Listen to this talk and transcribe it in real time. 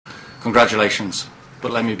Congratulations,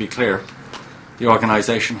 but let me be clear. The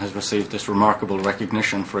organisation has received this remarkable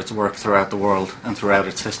recognition for its work throughout the world and throughout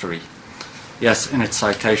its history. Yes, in its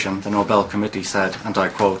citation, the Nobel Committee said, and I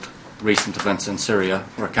quote, "Recent events in Syria,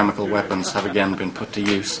 where chemical weapons have again been put to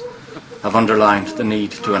use, have underlined the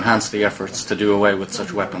need to enhance the efforts to do away with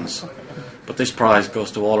such weapons." But this prize goes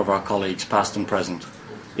to all of our colleagues, past and present,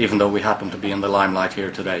 even though we happen to be in the limelight here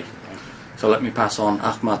today. So let me pass on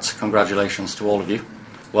Ahmet's congratulations to all of you.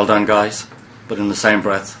 Well done, guys. But in the same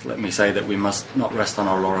breath, let me say that we must not rest on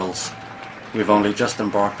our laurels. We've only just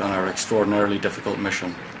embarked on our extraordinarily difficult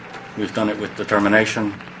mission. We've done it with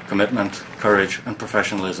determination, commitment, courage and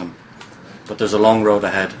professionalism. But there's a long road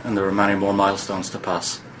ahead and there are many more milestones to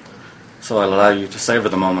pass. So I'll allow you to savour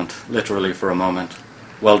the moment, literally for a moment.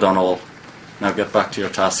 Well done all. Now get back to your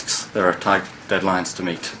tasks. There are tight deadlines to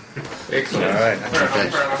meet. Excellent. All right.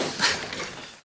 Okay.